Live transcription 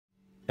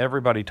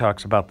Everybody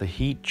talks about the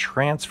heat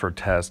transfer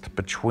test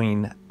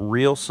between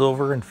real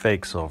silver and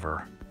fake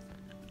silver.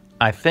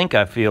 I think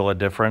I feel a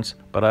difference,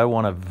 but I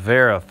want to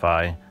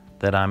verify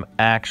that I'm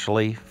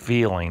actually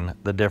feeling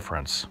the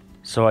difference.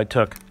 So I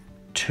took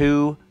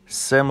two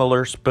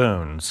similar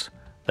spoons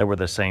that were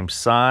the same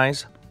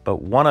size,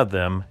 but one of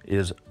them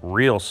is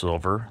real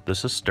silver,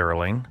 this is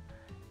sterling,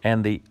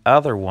 and the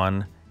other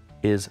one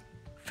is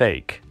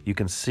fake. You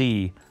can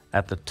see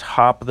at the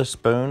top of the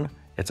spoon,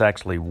 it's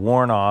actually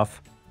worn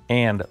off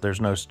and there's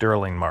no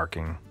sterling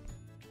marking.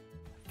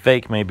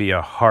 Fake may be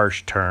a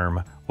harsh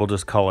term, we'll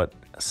just call it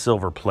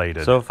silver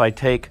plated. So if I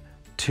take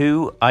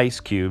two ice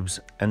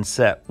cubes and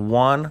set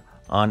one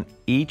on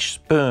each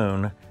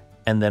spoon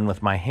and then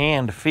with my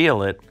hand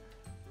feel it,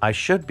 I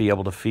should be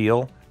able to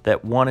feel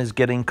that one is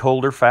getting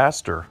colder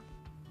faster.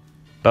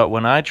 But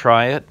when I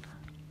try it,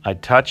 I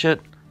touch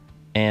it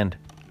and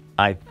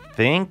I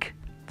think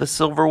the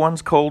silver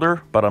one's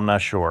colder, but I'm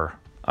not sure.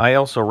 I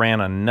also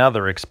ran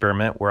another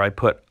experiment where I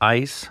put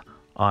ice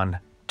on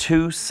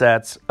two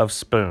sets of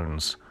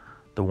spoons.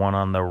 The one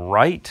on the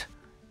right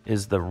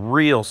is the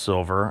real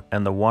silver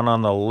and the one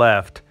on the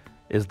left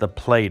is the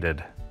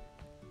plated.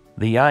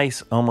 The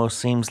ice almost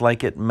seems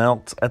like it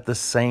melts at the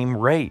same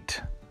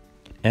rate.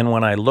 And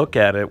when I look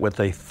at it with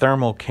a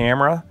thermal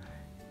camera,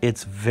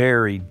 it's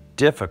very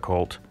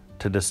difficult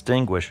to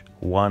distinguish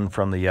one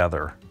from the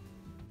other.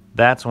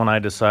 That's when I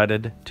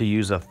decided to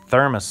use a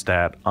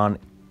thermostat on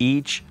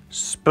each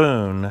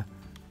spoon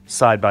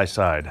side by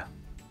side.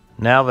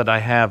 Now that I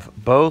have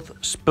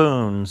both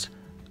spoons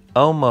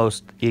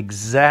almost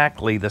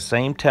exactly the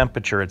same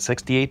temperature at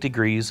 68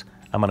 degrees,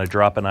 I'm going to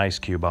drop an ice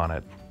cube on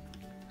it.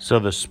 So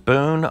the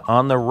spoon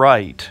on the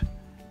right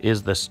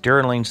is the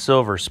sterling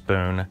silver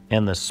spoon,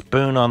 and the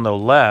spoon on the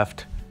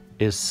left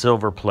is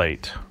silver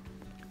plate.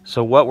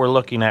 So what we're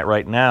looking at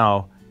right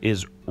now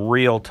is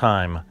real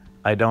time.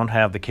 I don't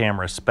have the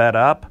camera sped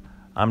up.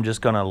 I'm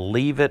just going to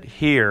leave it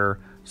here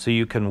so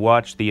you can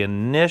watch the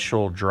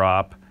initial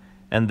drop,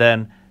 and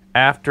then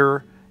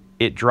after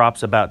it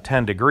drops about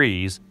 10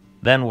 degrees,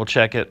 then we'll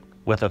check it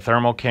with a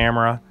thermal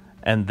camera,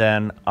 and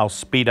then I'll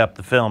speed up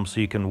the film so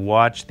you can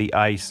watch the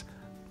ice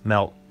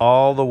melt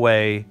all the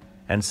way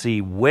and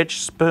see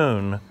which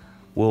spoon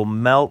will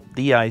melt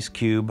the ice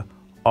cube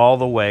all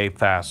the way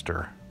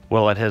faster.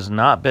 Well, it has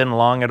not been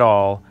long at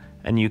all,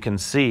 and you can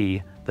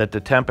see that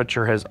the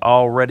temperature has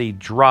already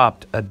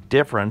dropped a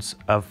difference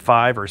of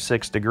 5 or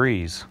 6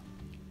 degrees.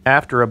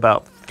 After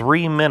about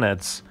 3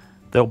 minutes,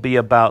 there'll be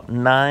about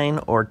 9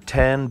 or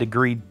 10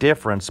 degree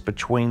difference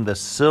between the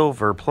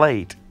silver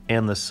plate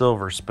and the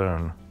silver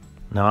spoon.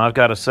 Now I've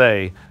got to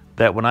say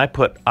that when I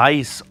put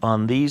ice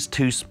on these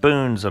two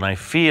spoons and I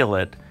feel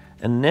it,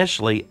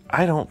 initially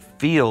I don't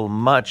feel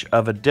much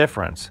of a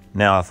difference.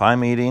 Now if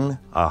I'm eating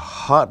a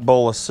hot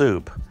bowl of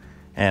soup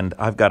and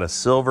I've got a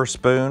silver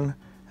spoon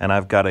and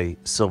I've got a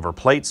silver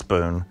plate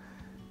spoon,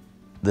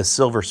 the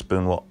silver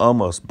spoon will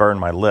almost burn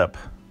my lip.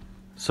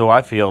 So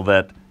I feel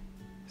that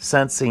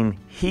sensing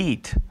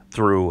heat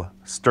through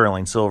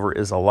sterling silver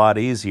is a lot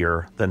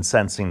easier than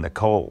sensing the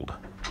cold.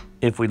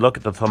 If we look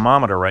at the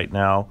thermometer right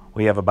now,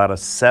 we have about a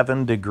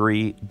 7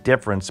 degree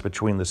difference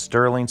between the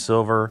sterling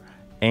silver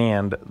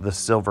and the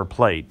silver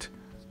plate.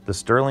 The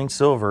sterling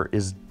silver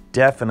is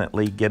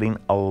definitely getting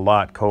a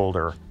lot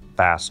colder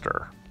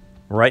faster.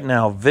 Right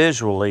now,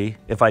 visually,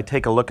 if I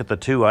take a look at the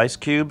two ice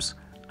cubes,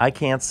 I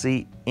can't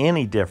see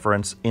any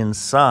difference in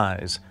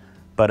size.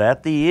 But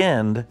at the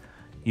end,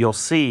 you'll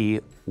see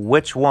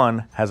which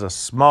one has a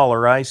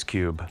smaller ice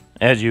cube.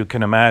 As you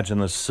can imagine,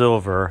 the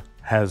silver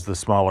has the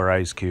smaller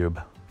ice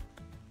cube.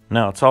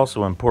 Now, it's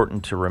also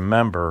important to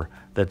remember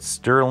that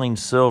sterling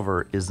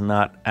silver is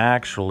not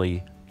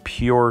actually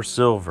pure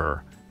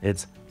silver.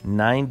 It's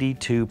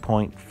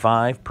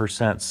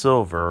 92.5%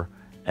 silver,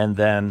 and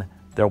then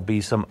there'll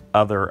be some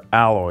other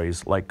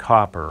alloys like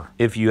copper.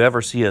 If you ever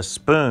see a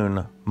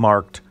spoon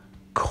marked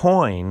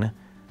coin,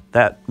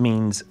 that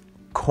means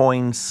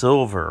coin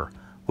silver,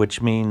 which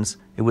means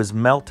it was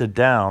melted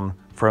down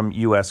from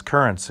US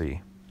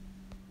currency.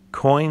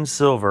 Coin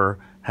silver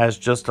has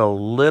just a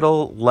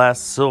little less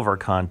silver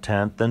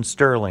content than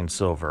sterling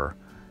silver.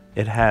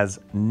 It has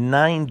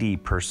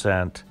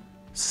 90%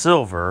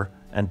 silver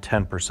and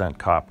 10%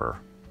 copper.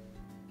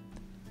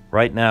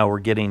 Right now we're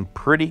getting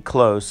pretty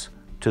close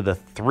to the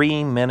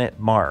 3-minute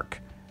mark,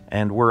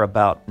 and we're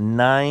about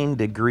 9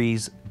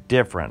 degrees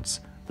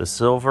difference. The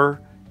silver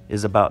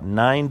is about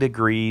 9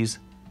 degrees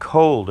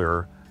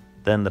colder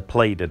than the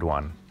plated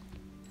one.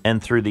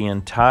 And through the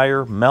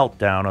entire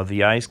meltdown of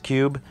the ice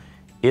cube,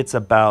 it's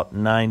about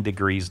 9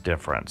 degrees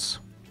difference.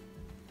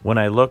 When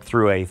I look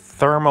through a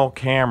thermal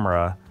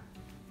camera,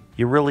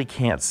 you really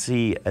can't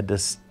see a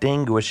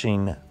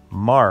distinguishing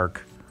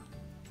mark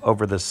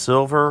over the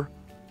silver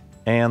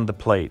and the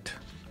plate.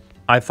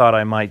 I thought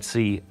I might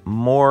see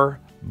more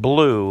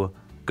blue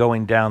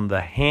going down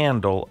the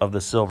handle of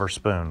the silver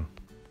spoon.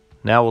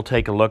 Now we'll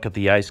take a look at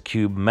the ice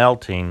cube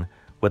melting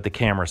with the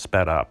camera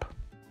sped up.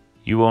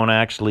 You won't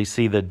actually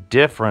see the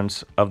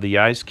difference of the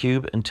ice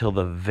cube until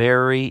the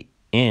very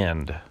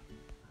end.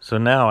 So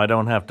now I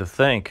don't have to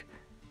think,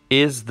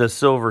 is the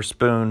silver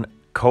spoon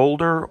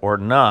colder or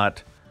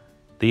not?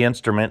 The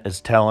instrument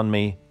is telling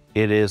me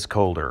it is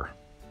colder.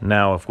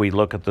 Now, if we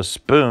look at the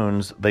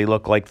spoons, they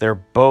look like they're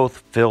both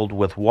filled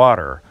with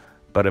water.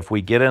 But if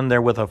we get in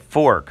there with a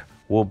fork,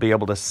 we'll be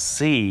able to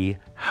see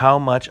how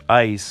much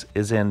ice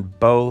is in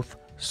both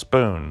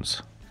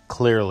spoons.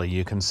 Clearly,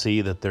 you can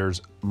see that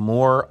there's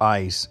more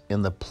ice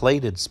in the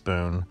plated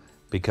spoon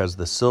because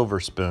the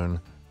silver spoon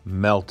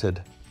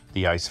melted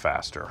the ice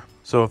faster.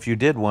 So if you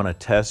did want to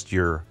test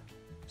your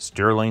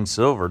sterling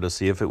silver to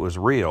see if it was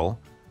real,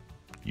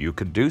 you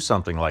could do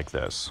something like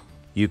this.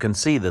 You can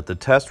see that the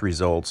test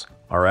results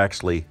are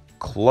actually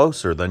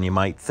closer than you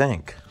might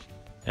think.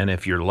 And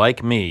if you're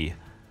like me,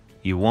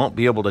 you won't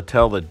be able to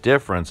tell the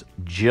difference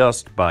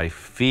just by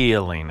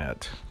feeling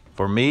it.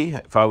 For me,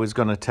 if I was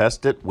going to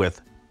test it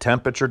with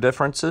temperature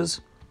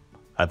differences,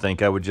 I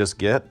think I would just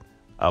get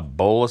a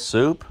bowl of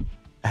soup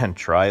and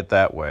try it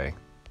that way.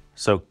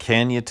 So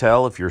can you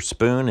tell if your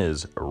spoon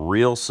is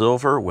real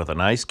silver with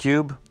an ice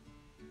cube?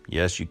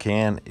 Yes, you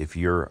can if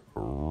you're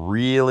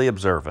really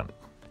observant.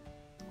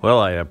 Well,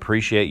 I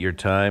appreciate your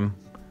time,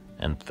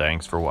 and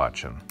thanks for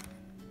watching.